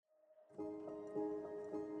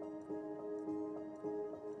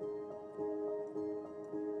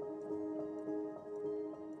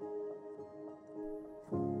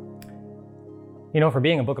For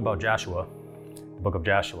being a book about Joshua, the book of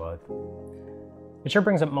Joshua, it sure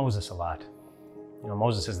brings up Moses a lot.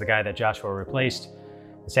 Moses is the guy that Joshua replaced,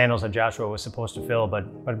 the sandals that Joshua was supposed to fill, but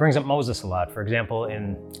it brings up Moses a lot. For example,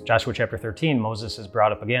 in Joshua chapter 13, Moses is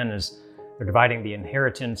brought up again as they're dividing the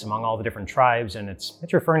inheritance among all the different tribes, and it's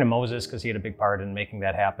referring to Moses because he had a big part in making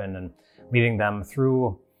that happen and leading them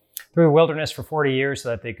through the wilderness for 40 years so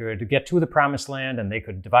that they could get to the promised land and they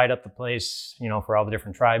could divide up the place, for all the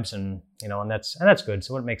different tribes, and that's good.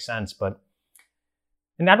 So it makes sense. But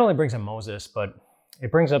it not only brings up Moses, but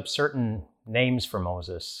it brings up certain names for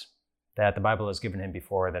Moses that the Bible has given him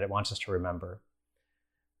before that it wants us to remember.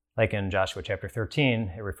 Like in Joshua chapter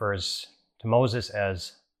 13, it refers to Moses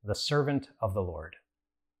as the servant of the Lord.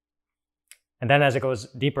 And then as it goes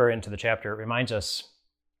deeper into the chapter, it reminds us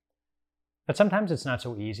that sometimes it's not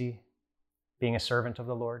so easy being a servant of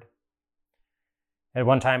the Lord. At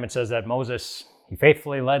one time it says that Moses, he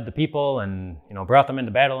faithfully led the people and, brought them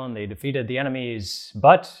into battle and they defeated the enemies,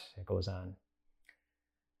 but, it goes on,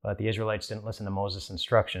 but the Israelites didn't listen to Moses'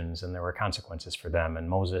 instructions and there were consequences for them. And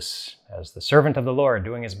Moses, as the servant of the Lord,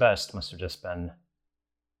 doing his best, must have just been,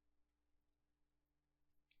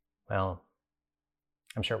 well,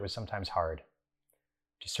 I'm sure it was sometimes hard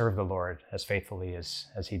to serve the Lord as faithfully as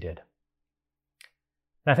he did.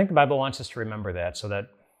 And I think the Bible wants us to remember that so that,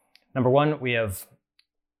 number one, we have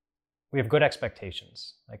good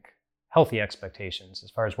expectations, like healthy expectations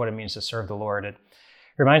as far as what it means to serve the Lord. It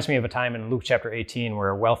reminds me of a time in Luke chapter 18 where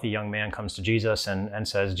a wealthy young man comes to Jesus and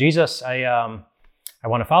says, Jesus, I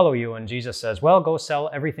want to follow you. And Jesus says, well, go sell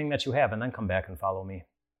everything that you have and then come back and follow me.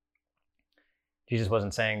 Jesus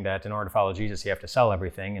wasn't saying that in order to follow Jesus, you have to sell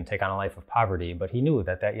everything and take on a life of poverty, but he knew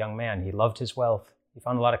that young man, he loved his wealth. He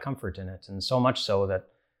found a lot of comfort in it, and so much so that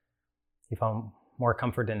he found more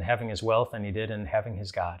comfort in having his wealth than he did in having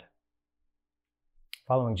his God.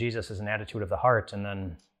 Following Jesus is an attitude of the heart, and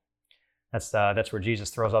then that's where Jesus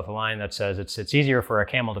throws out the line that says it's easier for a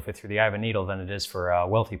camel to fit through the eye of a needle than it is for a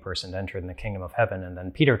wealthy person to enter in the kingdom of heaven. And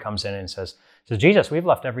then Peter comes in and says, Jesus, we've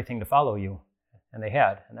left everything to follow you. And they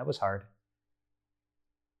had, and that was hard.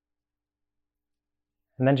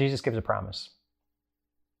 And then Jesus gives a promise.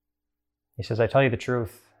 He says, I tell you the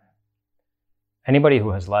truth, anybody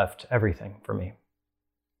who has left everything for me.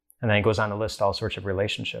 And then he goes on to list all sorts of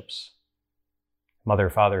relationships. Mother,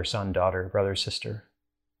 father, son, daughter, brother, sister.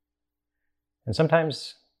 And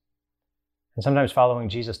sometimes following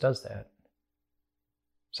Jesus does that.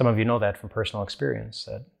 Some of you know that from personal experience,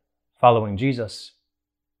 that following Jesus,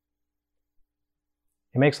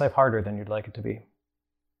 it makes life harder than you'd like it to be.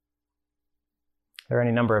 There are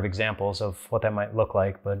any number of examples of what that might look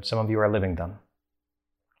like, but some of you are living them.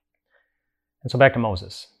 And so back to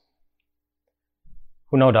Moses,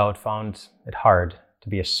 who no doubt found it hard to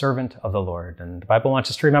be a servant of the Lord. And the Bible wants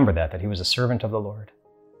us to remember that he was a servant of the Lord.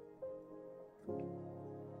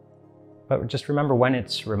 But just remember when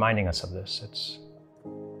it's reminding us of this.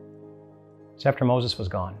 It's after Moses was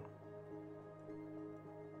gone.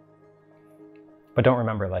 But don't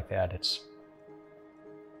remember it like that. It's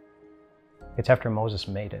after Moses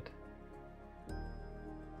made it.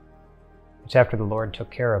 It's after the Lord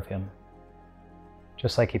took care of him,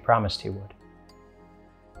 just like he promised he would.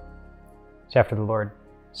 It's after the Lord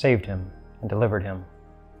saved him and delivered him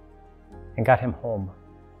and got him home.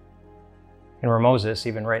 And where Moses,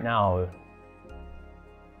 even right now,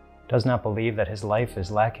 does not believe that his life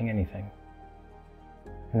is lacking anything.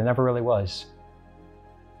 And it never really was.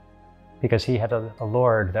 Because he had a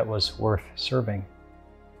Lord that was worth serving.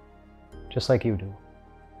 Just like you do.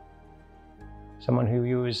 Someone who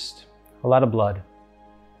used a lot of blood,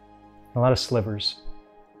 a lot of slivers,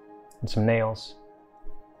 and some nails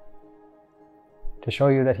to show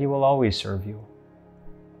you that he will always serve you.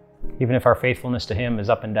 Even if our faithfulness to him is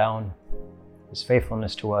up and down, his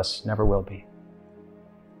faithfulness to us never will be.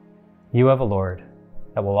 You have a Lord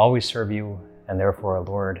that will always serve you, and therefore a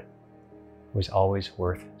Lord who is always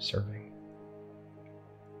worth serving.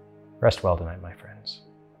 Rest well tonight, my friends.